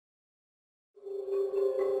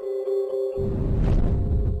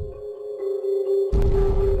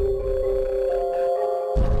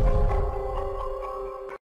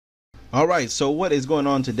All right, so what is going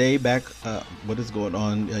on today? What is going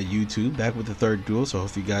on YouTube? Back with the third duel. So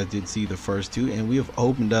hopefully you guys did see the first two, and we have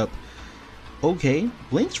opened up. Okay,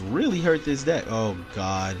 Blinks really hurt this deck. Oh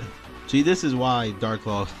God, see, this is why Dark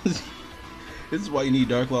Claw. This is why you need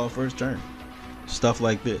Dark Claw first turn. Stuff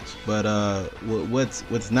like this. But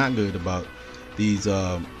what's not good about these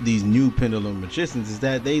new Pendulum Magicians is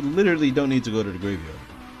that they literally don't need to go to the graveyard.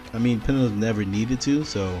 I mean, Pendulum never needed to,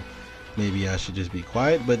 so maybe I should just be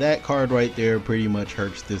quiet. But that card right there pretty much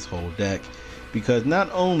hurts this whole deck, because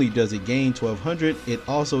not only does it gain 1200, it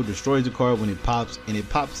also destroys the card when it pops, and it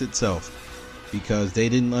pops itself. Because they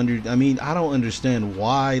didn't I mean, I don't understand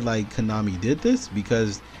why like Konami did this,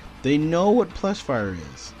 because they know what Plush Fire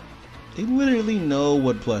is. They literally know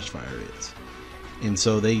what Plush Fire is. And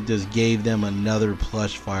so they just gave them another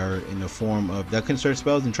Plush Fire in the form of that can search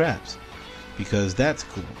spells and traps, because that's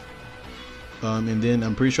cool. And then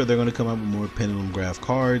I'm pretty sure they're going to come up with more Pendulum Graph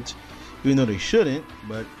cards, even though they shouldn't,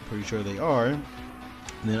 but pretty sure they are. And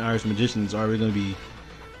then Irish Magician is already going to be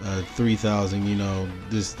 3,000. You know,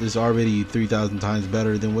 this already 3,000 times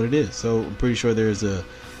better than what it is. So I'm pretty sure there's a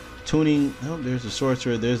tuning. Oh, there's a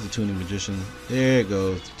sorcerer. There's the tuning magician. There it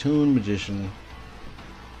goes, the Tune Magician.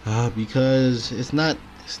 Because it's not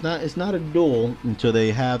a duel until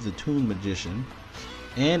they have the Tune Magician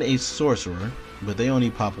and a sorcerer. But they only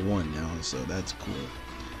pop one now, so that's cool.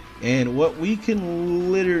 And what we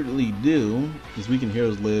can literally do is we can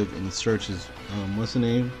Heroes Live and search his, what's the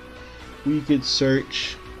name? We could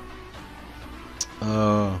search,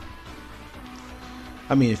 I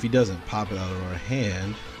mean, if he doesn't pop it out of our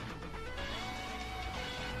hand,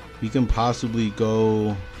 we can possibly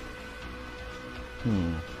go,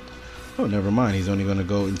 oh, never mind, he's only going to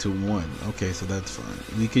go into one. Okay, so that's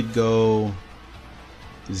fine. We could go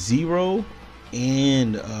 0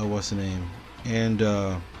 and what's the name, and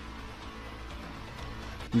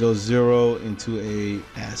go 0 into a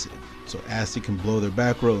acid, so acid can blow their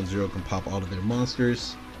back row and 0 can pop all of their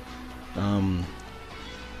monsters.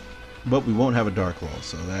 But we won't have a Dark Claw,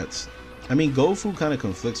 so that's, I mean, Gofu kind of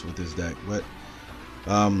conflicts with this deck, but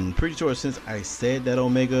pretty sure since I said that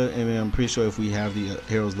Omega, I mean, I'm pretty sure if we have the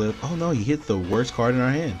Heroes Live, oh no, he hit the worst card in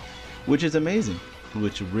our hand, which is amazing,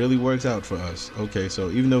 which really works out for us. Okay,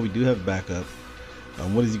 so even though we do have backup,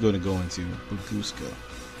 what is he going to go into? Baguska.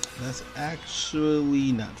 That's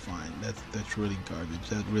actually not fine. That's really garbage.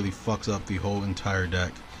 That really fucks up the whole entire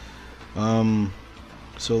deck.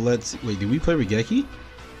 So let's wait. Did we play Regeki? He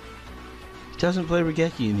doesn't play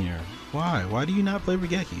Regeki in here. Why? Why do you not play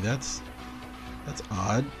Regeki? That's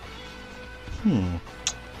odd.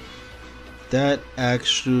 That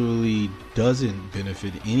actually doesn't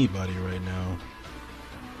benefit anybody right now.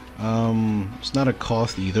 It's not a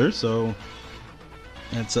cost either, so.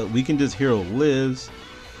 And so we can just Hero Lives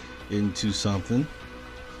into something.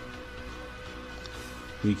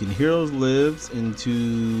 We can Heroes Lives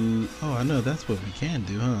into, oh, I know that's what we can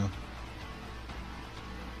do, huh?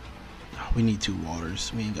 Oh, we need 2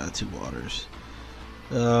 waters. We ain't got 2 waters.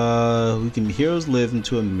 We can Heroes Live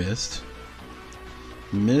into a Mist.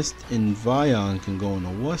 Mist and Vion can go into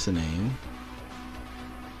what's the name?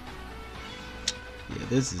 Yeah,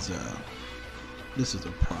 this is a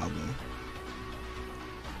problem.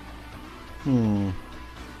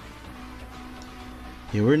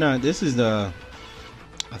 Yeah, we're not. This is the.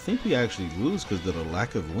 I think we actually lose because of the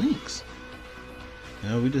lack of links. You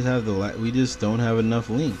know, we just have the. We just don't have enough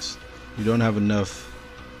links. We don't have enough.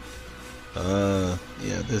 Yeah,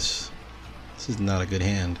 this is not a good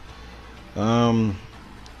hand.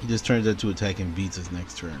 He just turns that to attack and beats us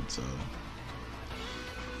next turn. So.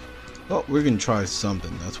 Oh, we're gonna try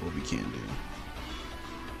something. That's what we can do.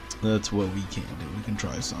 That's what we can do. We can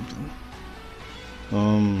try something.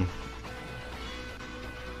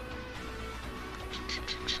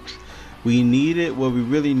 We needed, what we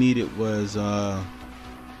really needed was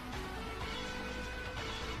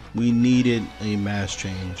we needed a mass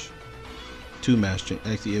change. 2 mass change.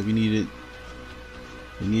 Actually, yeah, we needed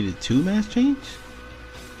 2 mass change?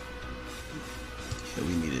 Yeah,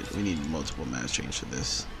 we needed multiple mass change for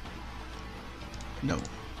this. No.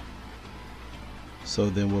 So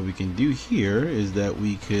then what we can do here is that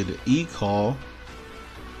we could e-call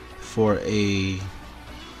for a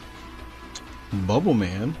Bubble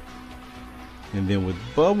Man, and then with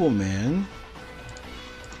Bubble Man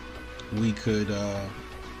we can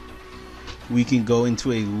go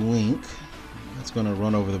into a link that's gonna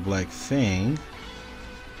run over the Black Fang,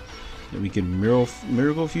 and we can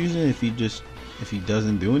Miracle Fusion if he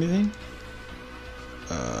doesn't do anything.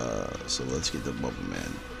 So let's get the Bubble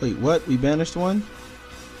Man. Wait, what? We banished one?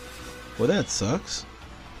 Well, that sucks.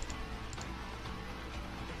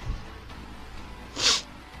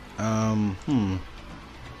 We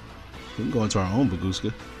can go into our own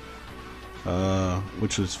Baguska,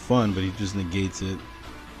 which was fun, but he just negates it.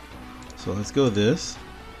 So let's go this,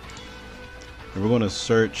 and we're gonna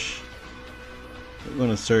search.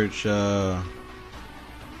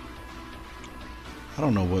 I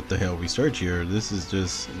don't know what the hell we search here. This is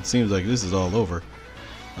just, it seems like this is all over.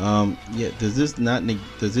 Yeah, does this not,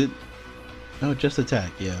 does it, no, just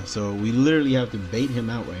attack. Yeah, so we literally have to bait him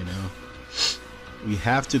out right now. We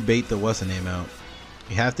have to bait the what's the name out.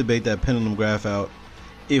 We have to bait that Pendulum graph out.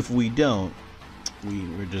 If we don't,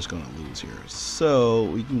 we're just gonna lose here. So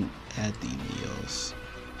we can add the Neos.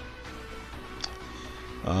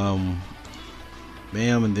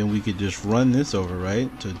 Bam, and then we could just run this over, right?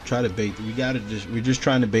 To try to bait. We're just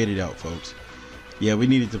trying to bait it out, folks. Yeah, we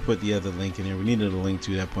needed to put the other link in here. We needed a link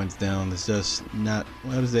to that points down. It's just not.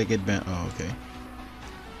 How does that get banned? Oh, okay.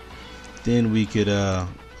 Then we could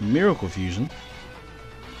Miracle Fusion.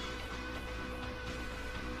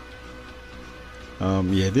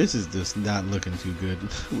 Yeah, this is just not looking too good.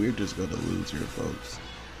 We're just gonna lose here, folks.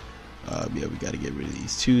 Yeah, we got to get rid of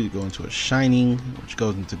these two to go into a Shining, which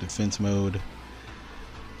goes into defense mode.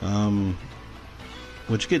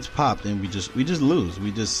 Which gets popped, and we just lose.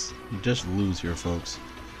 We just lose here, folks.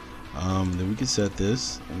 Then we could set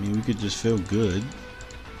this. I mean, we could just feel good.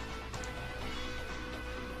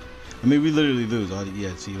 I mean, we literally lose.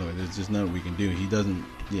 Yeah, see, look, there's just nothing we can do. He doesn't.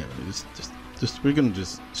 Yeah, it's just we're gonna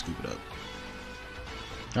just scoop it up.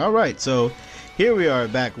 All right, so here we are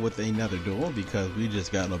back with another duel because we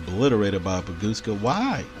just got obliterated by Baguska.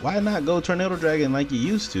 Why not go Tornado Dragon like you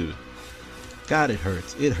used to? God, it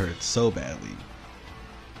hurts. It hurts so badly.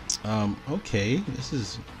 Okay, this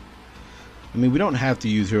is, I mean, we don't have to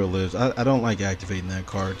use Hero Lives. I don't like activating that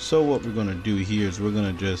card. So what we're gonna do here is we're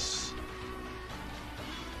gonna just,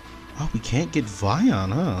 oh, we can't get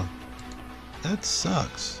Vion, huh? That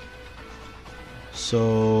sucks.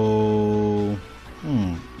 So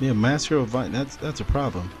yeah, Mass Hero Vion, that's a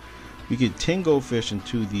problem. We get 10 goldfish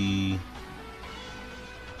into the,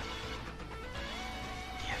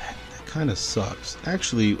 kind of sucks.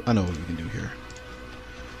 Actually, I know what we can do here.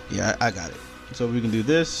 Yeah, I got it. So we can do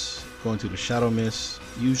this, go into the Shadow Mist,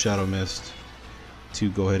 use Shadow Mist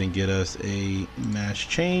to go ahead and get us a mass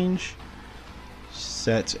change,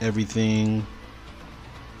 set everything.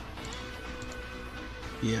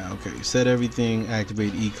 Yeah, okay, set everything,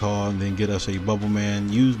 activate E-Call, and then get us a Bubble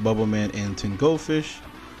Man, use Bubble Man and 10 goldfish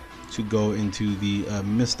to go into the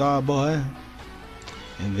Mr. Boy,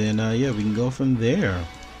 and then yeah, we can go from there.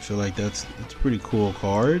 I feel like that's a pretty cool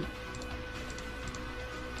card.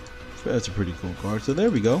 That's a pretty cool card. So there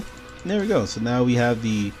we go. There we go. So now we have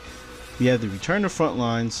the return to front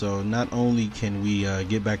line. So not only can we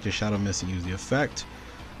get back to Shadow Mist and use the effect,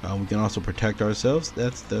 we can also protect ourselves.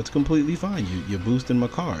 That's completely fine. You're boosting my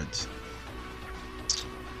cards.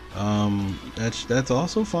 That's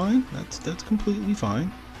also fine. That's completely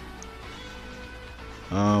fine.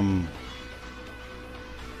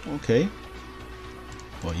 Okay.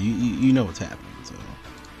 Well, you know what's happening, so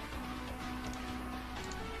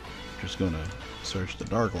just gonna search the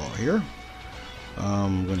Dark Law here.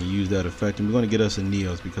 I'm gonna use that effect, and we're gonna get us a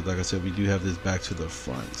Neos because, like I said, we do have this back to the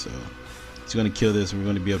front, so it's gonna kill this, and we're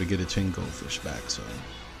gonna be able to get a 10 goldfish back. So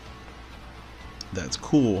that's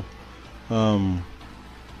cool. Don't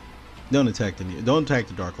attack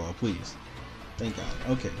the Dark Law, please. Thank God.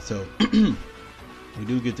 Okay, so we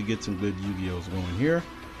do get to get some good Yu-Gi-Ohs going here.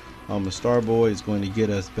 The Starboy is going to get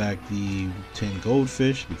us back the 10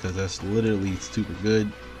 goldfish because that's literally super good.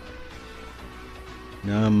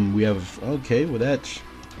 We have, okay, well, that's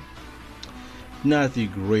not the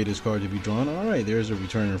greatest card to be drawn. All right, there's a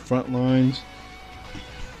return in front lines.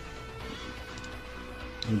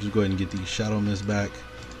 I'll just go ahead and get the Shadow Mist back.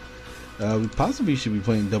 We possibly should be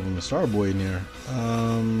playing double Mr. Boy in there.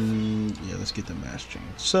 Yeah, let's get the mass change.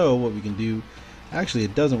 So what we can do, actually,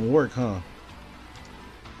 it doesn't work, huh?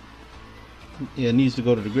 Yeah, it needs to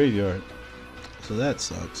go to the graveyard, so that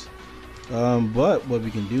sucks. But what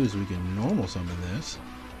we can do is we can normal summon this,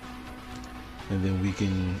 and then we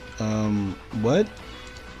can what?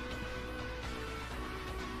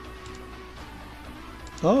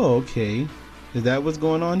 Oh, okay. Is that what's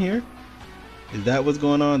going on here? Is that what's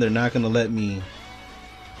going on? They're not gonna let me.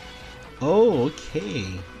 Oh, okay.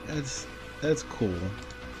 That's cool.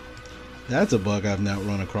 That's a bug I've not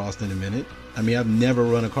run across in a minute. I mean, I've never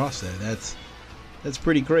run across that. That's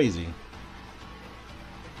pretty crazy.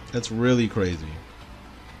 That's really crazy.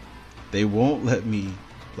 They won't let me,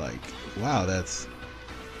 like, wow, that's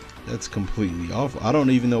completely awful. I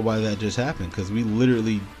don't even know why that just happened, because we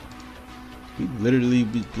literally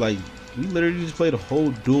like We literally just played a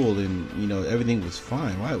whole duel and, you know, everything was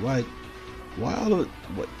fine. Why all of it?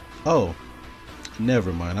 What? Oh,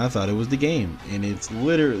 never mind. I thought it was the game, and it's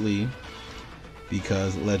literally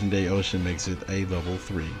because Legendary Ocean makes it a level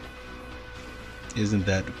 3. Isn't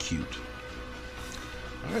that cute?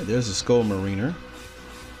 Alright, there's a Skull Mariner,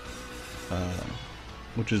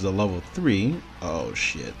 which is a level 3. Oh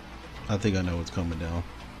shit. I think I know what's coming down.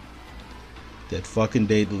 That fucking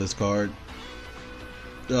Daedalus card.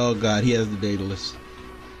 Oh god, he has the Daedalus.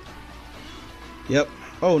 Yep.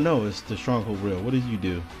 Oh no, it's the Stronghold Real. What did you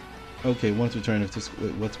do? Okay, once return if this.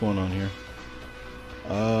 Wait, what's going on here?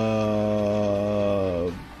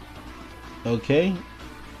 Okay.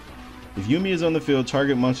 If Yumi is on the field,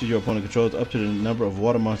 target monsters your opponent controls up to the number of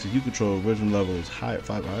water monsters you control. Original level is high,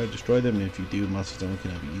 5 higher. Destroy them, and if you do, monster stone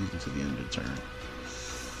cannot be used until the end of the turn.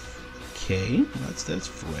 Okay, that's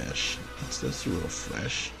fresh. That's real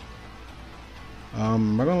fresh.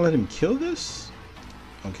 Am I gonna let him kill this?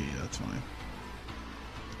 Okay, yeah, that's fine.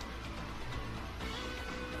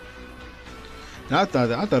 Now, I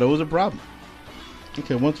thought it was a problem.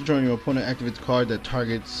 Okay, once you turn your opponent activates a card that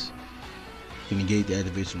targets, you negate the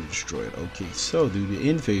activation to destroy it. Okay, so dude, the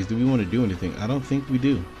end phase, do we want to do anything? I don't think we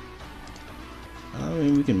do. I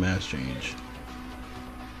mean, we can mass change.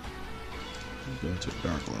 Let's go into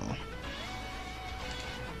Dark Law.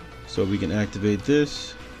 So we can activate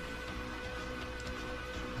this.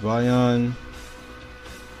 Vion.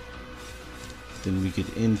 Then we could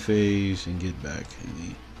end phase and get back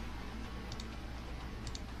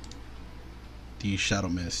the Shadow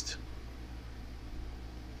Mist.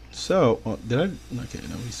 So, did I? Okay,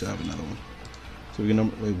 no, we still have another one. So we can,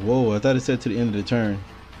 wait, whoa, I thought it said to the end of the turn.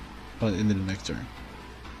 Oh, the end of the next turn.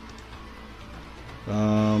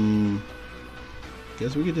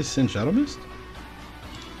 Guess we could just send Shadow Mist?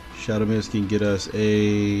 Shadow Mist can get us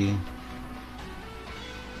a...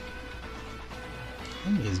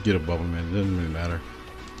 Just get a bubble, man. It doesn't really matter.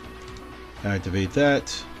 Activate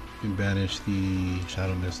that. And banish the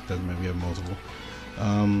Shadow Mist. Doesn't matter. We have multiple.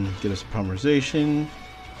 Get us a polymerization.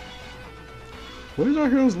 Where's our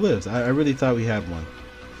hero's lives? I really thought we had one.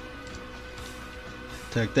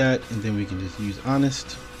 Attack that, and then we can just use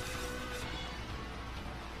Honest.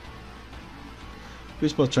 We were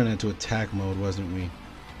supposed to turn that into attack mode, wasn't we?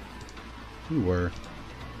 We were.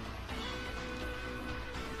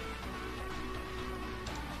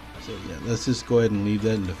 So yeah, let's just go ahead and leave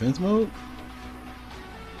that in defense mode.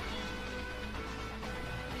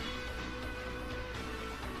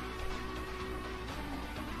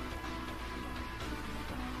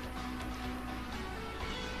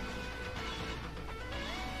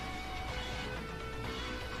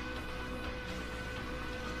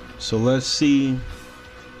 So let's see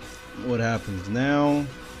what happens now.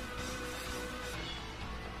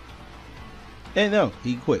 And no,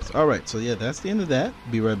 he quits. Alright, so yeah, that's the end of that.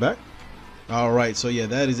 Be right back. Alright, so yeah,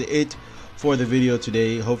 that is it for the video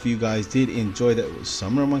today. Hopefully you guys did enjoy that. Was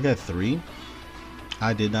Summer Monk at 3?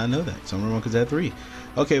 I did not know that. Summer Monk is at 3.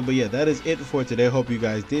 Okay, but yeah, that is it for today. Hope you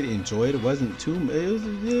guys did enjoy it. It wasn't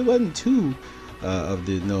too of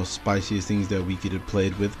the spiciest things that we could have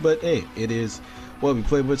played with, but hey, it is what we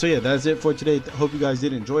played with. So yeah, that's it for today. Hope you guys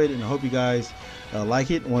did enjoy it, and I hope you guys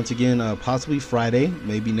like it. Once again, possibly Friday,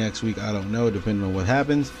 maybe next week, I don't know, depending on what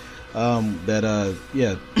happens.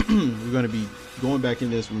 Yeah, we're going to be going back in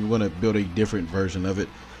this. We're going to build a different version of it,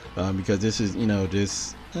 because this is, I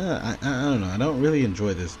don't know, I don't really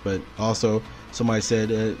enjoy this. But also somebody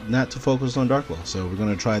said not to focus on Dark Law, so we're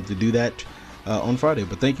going to try to do that on Friday.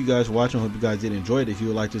 But thank you guys for watching. Hope you guys did enjoy it. If you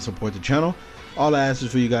would like to support the channel, all I ask is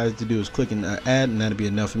for you guys to do is click an ad, and that'll be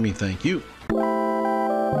enough for me. Thank you.